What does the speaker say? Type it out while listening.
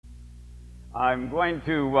I'm going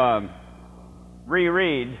to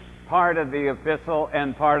reread part of the epistle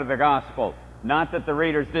and part of the gospel. Not that the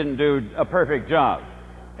readers didn't do a perfect job.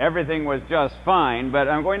 Everything was just fine, but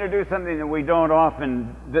I'm going to do something that we don't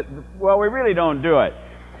often, we really don't do it.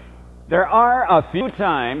 There are a few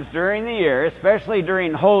times during the year, especially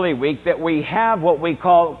during Holy Week, that we have what we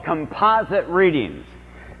call composite readings,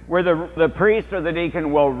 where the priest or the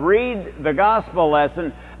deacon will read the gospel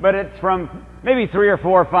lesson, but it's from maybe 3 or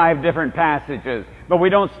 4 or 5 different passages. But we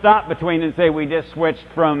don't stop between and say we just switched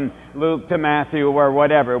from Luke to Matthew or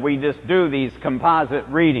whatever. We just do these composite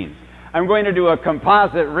readings. I'm going to do a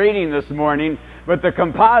composite reading this morning, but the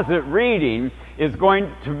composite reading is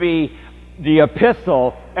going to be the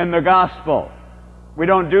epistle and the gospel. We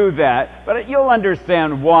don't do that, but you'll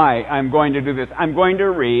understand why I'm going to do this. I'm going to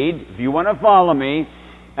read, if you want to follow me,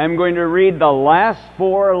 I'm going to read the last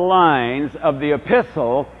 4 lines of the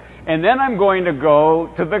epistle, and then I'm going to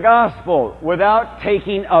go to the gospel without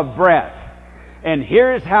taking a breath. And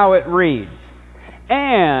here's how it reads.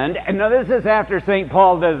 And now this is after St.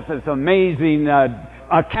 Paul does this amazing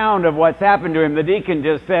account of what's happened to him. The deacon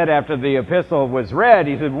just said after the epistle was read,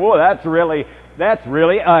 he said, whoa, that's really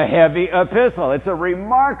a heavy epistle. It's a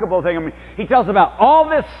remarkable thing. I mean, he tells about all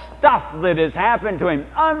this stuff that has happened to him.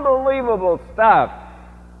 Unbelievable stuff.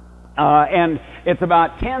 And it's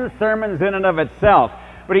about 10 sermons in and of itself.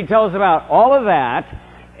 But he tells about all of that,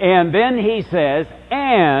 and then he says,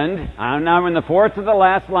 and, now in the 4th to the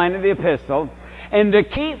last line of the epistle, and to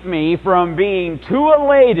keep me from being too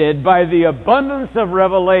elated by the abundance of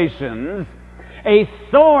revelations, a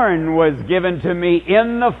thorn was given to me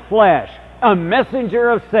in the flesh, a messenger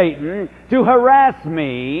of Satan, to harass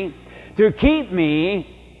me, to keep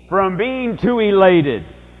me from being too elated.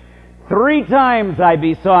 3 times I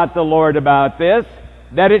besought the Lord about this,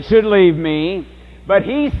 that it should leave me. But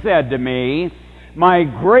he said to me, my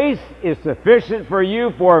grace is sufficient for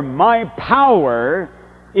you, for my power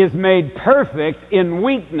is made perfect in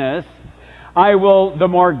weakness. I will the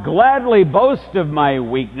more gladly boast of my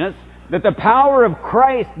weakness, that the power of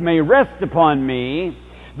Christ may rest upon me.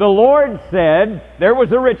 The Lord said, there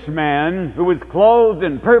was a rich man who was clothed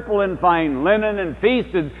in purple and fine linen and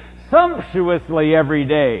feasted sumptuously every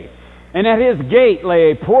day. And at his gate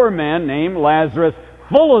lay a poor man named Lazarus,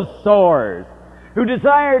 full of sores, who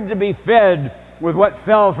desired to be fed with what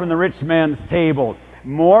fell from the rich man's table.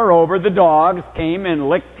 Moreover, the dogs came and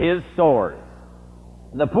licked his sores.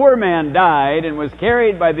 The poor man died and was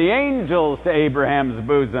carried by the angels to Abraham's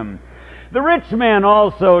bosom. The rich man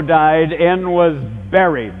also died and was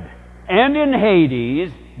buried. And in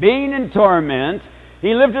Hades, being in torment,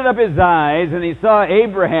 he lifted up his eyes, and he saw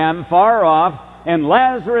Abraham far off, and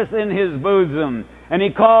Lazarus in his bosom. And he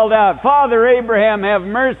called out, Father Abraham, have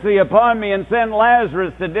mercy upon me, and send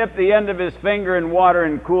Lazarus to dip the end of his finger in water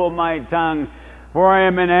and cool my tongue, for I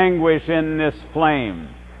am in anguish in this flame.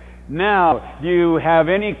 Now, do you have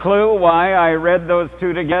any clue why I read those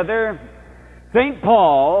 2 together? St.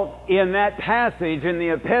 Paul, in that passage in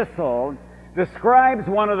the epistle, describes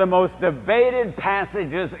one of the most debated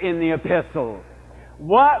passages in the epistle.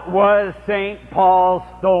 What was St. Paul's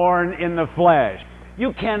thorn in the flesh?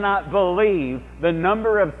 You cannot believe the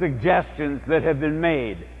number of suggestions that have been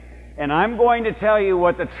made. And I'm going to tell you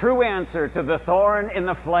what the true answer to the thorn in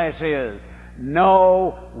the flesh is.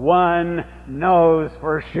 No one knows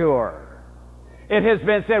for sure. It has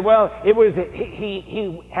been said, well, it was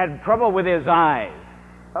he had trouble with his eyes.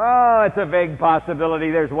 Oh, it's a vague possibility.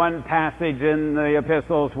 There's one passage in the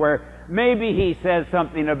epistles where maybe he says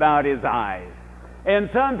something about his eyes.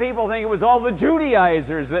 And some people think it was all the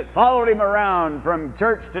Judaizers that followed him around from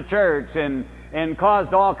church to church and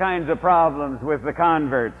caused all kinds of problems with the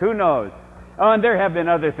converts. Who knows? Oh, and there have been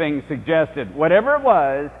other things suggested. Whatever it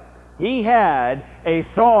was, he had a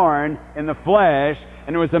thorn in the flesh,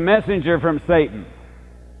 and it was a messenger from Satan.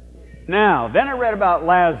 Now, then I read about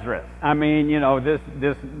Lazarus. I mean,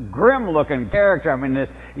 this grim-looking character. I mean,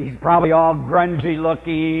 he's probably all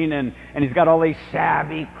grungy-looking, and he's got all these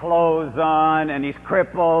shabby clothes on, and he's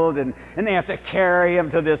crippled, and they have to carry him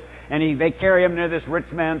to this, and they carry him near this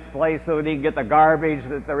rich man's place so that he can get the garbage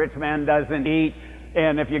that the rich man doesn't eat.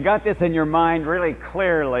 And if you got this in your mind really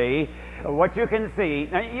clearly, what you can see,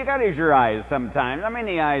 now you got to use your eyes sometimes. How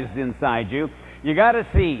many eyes inside you? You got to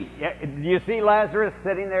see. Do you see Lazarus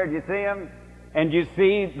sitting there? Do you see him? And do you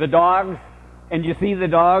see the dogs? And do you see the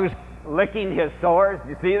dogs licking his sores? Do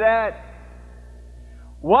you see that?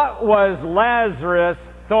 What was Lazarus'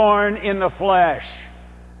 thorn in the flesh?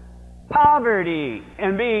 Poverty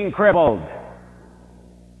and being crippled.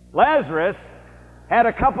 Lazarus had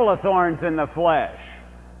a couple of thorns in the flesh.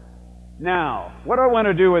 Now, what I want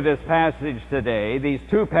to do with this passage today, these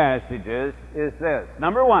two passages, is this.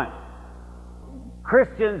 Number one,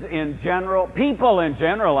 Christians in general, people in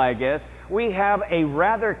general, I guess, we have a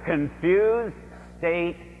rather confused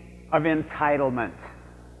state of entitlement.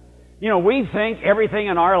 You know, we think everything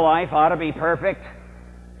in our life ought to be perfect.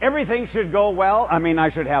 Everything should go well. I mean,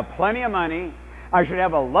 I should have plenty of money. I should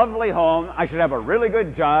have a lovely home. I should have a really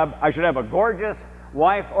good job. I should have a gorgeous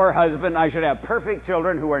wife or husband. I should have perfect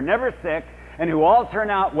children who are never sick and who all turn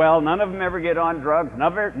out well. None of them ever get on drugs.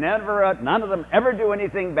 None of them ever do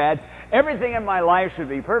anything bad. Everything in my life should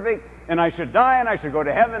be perfect, and I should die and I should go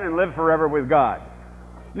to heaven and live forever with God.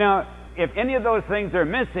 Now, if any of those things are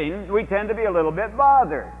missing, we tend to be a little bit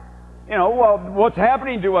bothered. You know, well, what's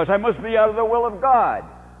happening to us? I must be out of the will of God.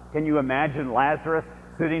 Can you imagine Lazarus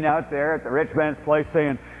sitting out there at the rich man's place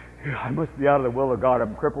saying, I must be out of the will of God.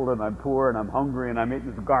 I'm crippled and I'm poor and I'm hungry and I'm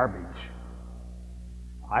eating this garbage.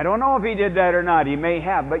 I don't know if he did that or not. He may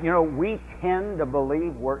have. But, you know, we tend to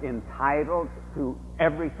believe we're entitled to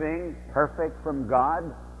everything perfect from God.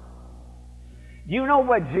 Do you know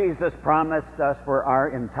what Jesus promised us for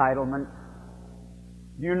our entitlement?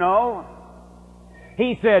 You know?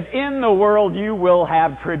 He said, in the world you will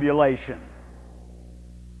have tribulation.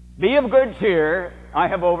 Be of good cheer. I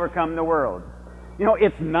have overcome the world. You know,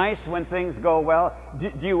 it's nice when things go well.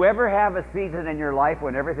 Do you ever have a season in your life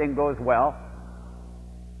when everything goes well?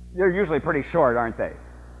 They're usually pretty short, aren't they?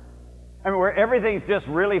 I mean, where everything's just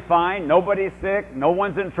really fine, nobody's sick, no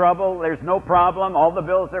one's in trouble, there's no problem, all the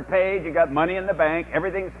bills are paid, you got money in the bank,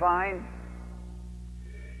 everything's fine.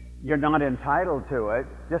 You're not entitled to it.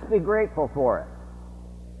 Just be grateful for it.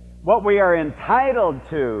 What we are entitled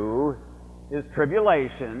to is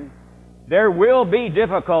tribulation. There will be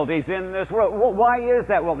difficulties in this world. Well, why is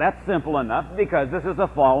that? Well, that's simple enough, because this is a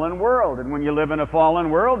fallen world. And when you live in a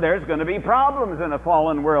fallen world, there's going to be problems in a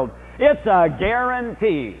fallen world. It's a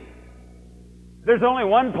guarantee. There's only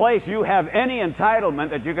one place you have any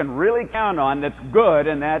entitlement that you can really count on that's good,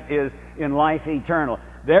 and that is in life eternal.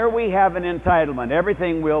 There we have an entitlement.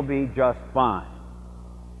 Everything will be just fine.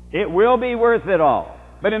 It will be worth it all.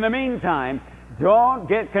 But in the meantime, don't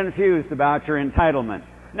get confused about your entitlement.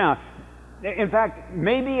 Now, in fact,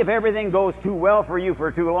 maybe if everything goes too well for you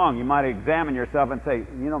for too long, you might examine yourself and say,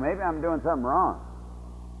 you know, maybe I'm doing something wrong.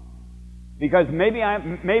 Because maybe I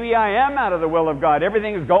am out of the will of God.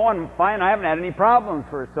 Everything is going fine. I haven't had any problems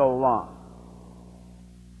for so long.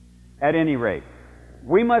 At any rate,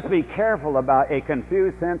 we must be careful about a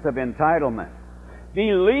confused sense of entitlement.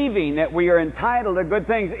 Believing that we are entitled to good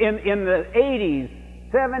things. In the 80s,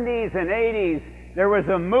 70s and 80s, there was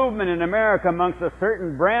a movement in America amongst a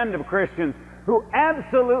certain brand of Christians who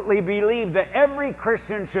absolutely believed that every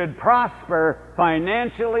Christian should prosper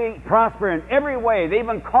financially, prosper in every way. They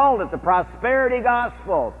even called it the prosperity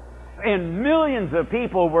gospel. And millions of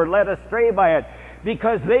people were led astray by it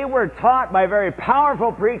because they were taught by very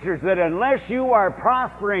powerful preachers that unless you are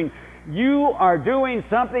prospering, you are doing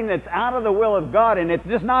something that's out of the will of God, and it's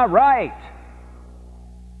just not right.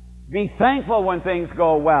 Be thankful when things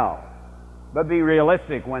go well, but be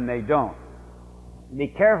realistic when they don't. Be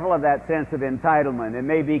careful of that sense of entitlement. It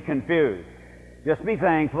may be confused. Just be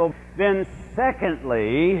thankful. Then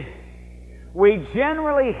secondly, we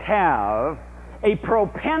generally have a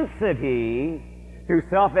propensity to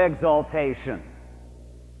self-exaltation.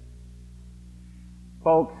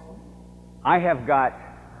 Folks, I have got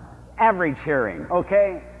average hearing,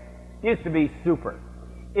 okay? Used to be super.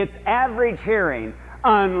 It's average hearing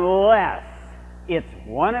unless it's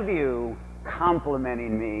one of you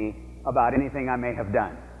complimenting me about anything I may have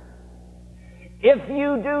done. If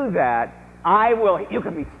you do that, you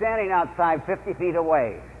can be standing outside 50 feet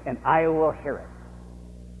away, and I will hear it.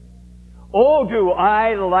 Oh, do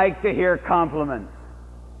I like to hear compliments.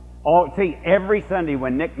 Oh, see, every Sunday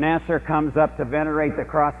when Nick Nasser comes up to venerate the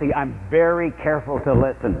cross, I'm very careful to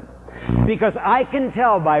listen. Because I can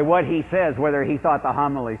tell by what he says whether he thought the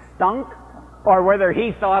homily stunk or whether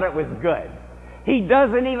he thought it was good. He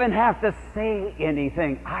doesn't even have to say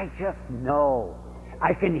anything. I just know.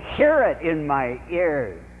 I can hear it in my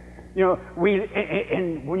ears. You know,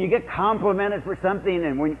 and when you get complimented for something,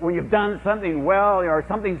 and when you've done something well, or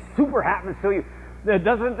something super happens to you,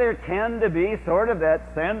 doesn't there tend to be sort of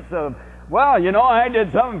that sense of, well, you know, I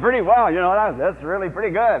did something pretty well. You know, that's really pretty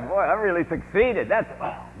good. Boy, I really succeeded.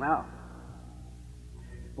 Wow.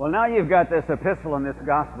 Well, now you've got this epistle and this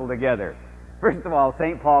gospel together. First of all,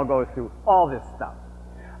 St. Paul goes through all this stuff.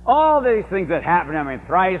 All these things that happened. I mean,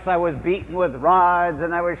 thrice I was beaten with rods,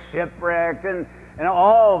 and I was shipwrecked, and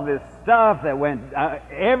all this stuff that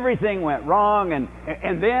everything went wrong.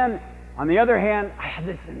 And then, on the other hand, I had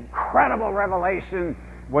this incredible revelation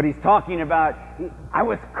what he's talking about, I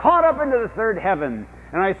was caught up into the third heaven,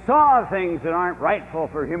 and I saw things that aren't rightful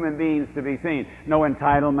for human beings to be seen. No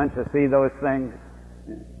entitlement to see those things,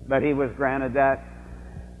 but he was granted that.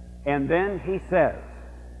 And then he says,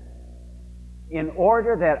 in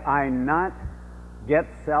order that I not get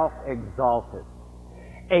self-exalted,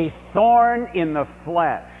 a thorn in the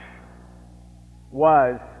flesh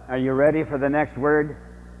was, are you ready for the next word?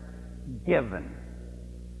 Given.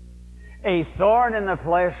 A thorn in the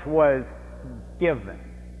flesh was given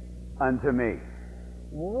unto me.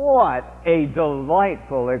 What a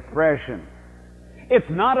delightful expression. It's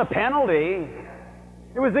not a penalty.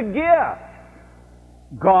 It was a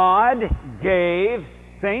gift. God gave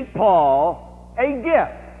St. Paul a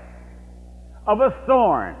gift of a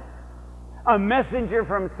thorn, a messenger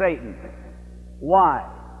from Satan. Why?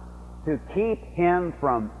 To keep him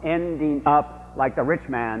from ending up like the rich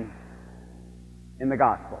man in the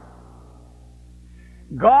gospel.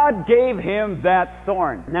 God gave him that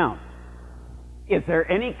thorn. Now, is there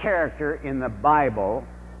any character in the Bible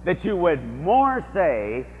that you would more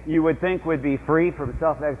say you would think would be free from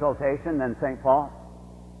self-exaltation than St. Paul?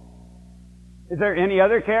 Is there any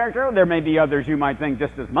other character? There may be others you might think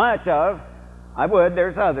just as much of. I would,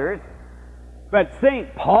 there's others. But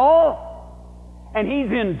St. Paul, and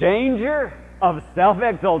he's in danger of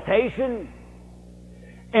self-exaltation,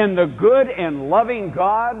 and the good and loving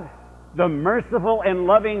God, the merciful and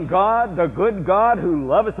loving God, the good God who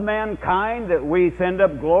loves mankind that we send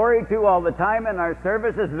up glory to all the time in our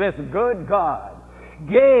services, this good God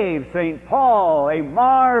gave St. Paul a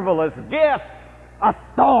marvelous gift, a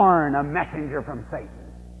thorn, a messenger from Satan.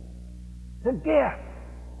 It's a gift.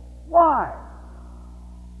 Why?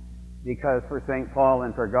 Because for St. Paul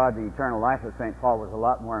and for God, the eternal life of St. Paul was a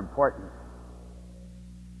lot more important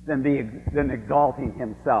than exalting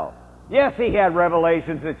himself. Yes, he had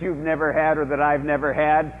revelations that you've never had or that I've never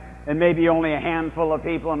had, and maybe only a handful of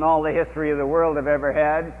people in all the history of the world have ever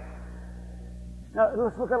had. Now,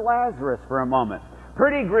 let's look at Lazarus for a moment.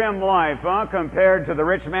 Pretty grim life, huh, compared to the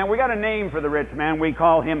rich man. We got a name for the rich man. We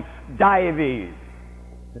call him Dives.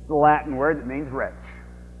 It's a Latin word that means rich.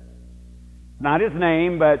 Not his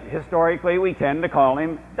name, but historically we tend to call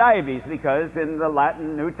him Dives because in the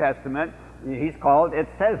Latin New Testament, he's called, it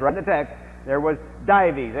says right in the text, there was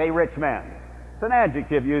Dives, a rich man. It's an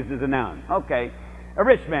adjective used as a noun. Okay, a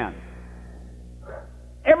rich man.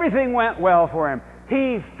 Everything went well for him.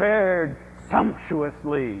 He fared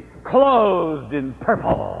sumptuously, clothed in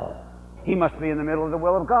purple. He must be in the middle of the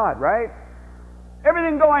will of God, right?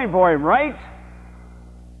 Everything going for him, right?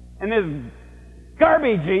 And this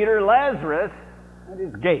garbage eater, Lazarus, at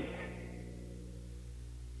his gate.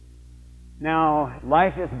 Now,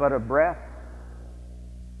 life is but a breath.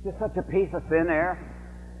 Just such a piece of thin air.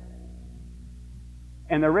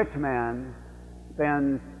 And the rich man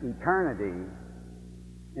spends eternity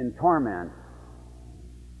in torment.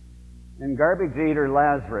 And garbage eater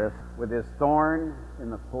Lazarus, with his thorn in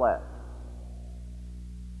the flesh,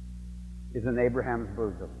 is in Abraham's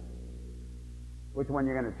bosom. Which one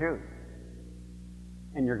you're going to choose?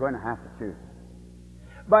 And you're going to have to choose.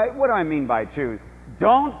 What do I mean by choose?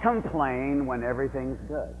 Don't complain when everything's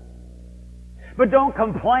good. But don't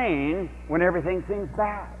complain when everything seems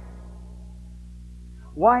bad.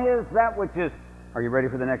 Why is that which is, are you ready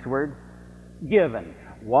for the next word? Given.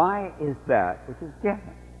 Why is that which is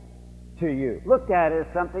given to you looked at as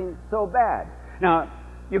something so bad? Now,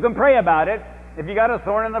 you can pray about it. If you got a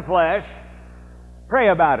thorn in the flesh, pray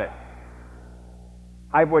about it.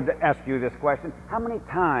 I would ask you this question. How many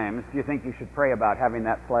times do you think you should pray about having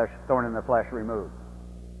that thorn in the flesh removed?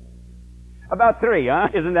 About 3, huh?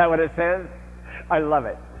 Isn't that what it says? I love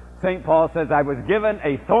it. St. Paul says, I was given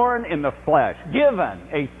a thorn in the flesh. Given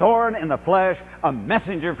a thorn in the flesh, a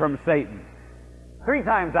messenger from Satan. 3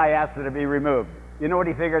 times I asked it to be removed. You know what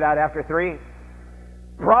he figured out after 3?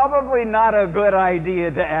 Probably not a good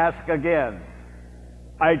idea to ask again.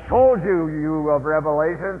 I told you, you of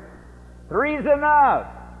Revelation, 3's enough.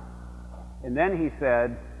 And then he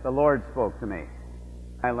said, the Lord spoke to me.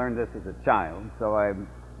 I learned this as a child, so I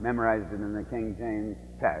memorized it in the King James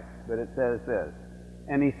text, but it says this,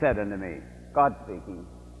 and he said unto me, God speaking.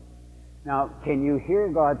 Now, can you hear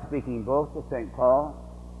God speaking both to St.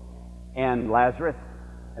 Paul and Lazarus?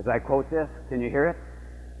 As I quote this, can you hear it?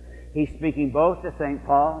 He's speaking both to St.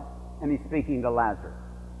 Paul and he's speaking to Lazarus.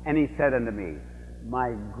 And he said unto me,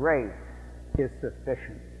 my grace is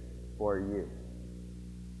sufficient for you.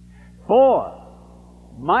 For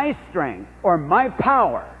my strength, or my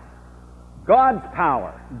power, God's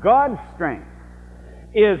power, God's strength,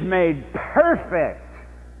 is made perfect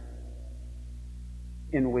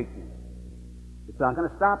in weakness. It's not going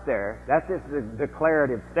to stop there. That's just a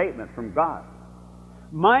declarative statement from God.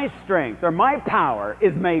 My strength or my power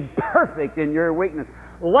is made perfect in your weakness.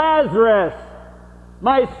 Lazarus,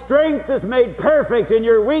 my strength is made perfect in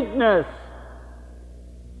your weakness.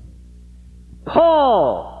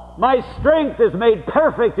 Paul, my strength is made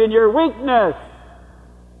perfect in your weakness.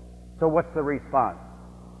 So what's the response?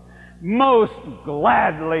 Most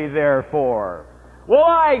gladly, therefore, will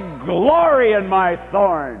I glory in my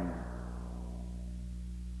thorns,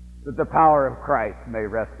 that the power of Christ may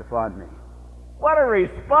rest upon me. What a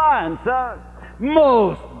response, huh?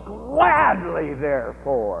 Most gladly,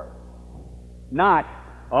 therefore. Not,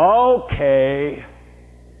 okay,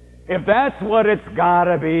 if that's what it's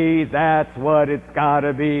gotta be, that's what it's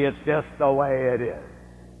gotta be. It's just the way it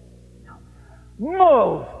is.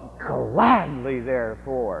 Most gladly,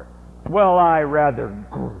 therefore, will I rather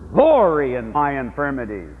glory in my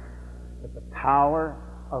infirmities, that the power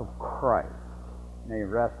of Christ may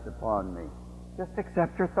rest upon me. Just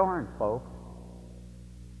accept your thorns, folks.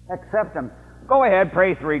 Accept them. Go ahead,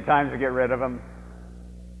 pray 3 times to get rid of them.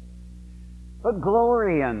 But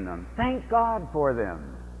glory in them. Thank God for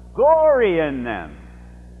them. Glory in them.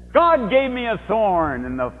 God gave me a thorn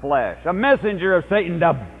in the flesh, a messenger of Satan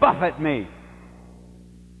to buffet me.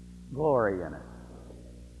 Glory in it.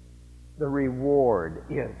 The reward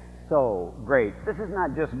is so great. This is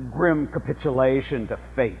not just grim capitulation to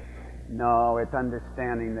fate. No, it's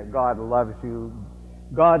understanding that God loves you.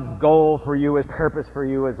 God's goal for you, His purpose for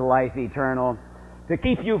you is life eternal. To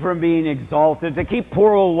keep you from being exalted, to keep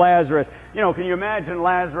poor old Lazarus. You know, can you imagine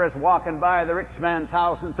Lazarus walking by the rich man's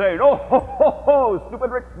house and saying, "Oh, ho, ho, ho,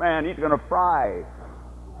 stupid rich man, he's going to fry.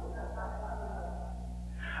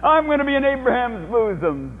 I'm going to be in Abraham's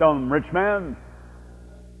bosom, dumb rich man."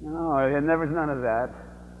 No, and there was none of that.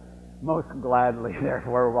 Most gladly,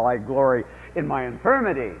 therefore, will I glory in my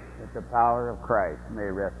infirmity, that the power of Christ may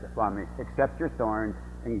rest upon me. Accept your thorns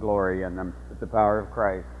and glory in them, that the power of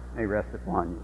Christ may rest upon you.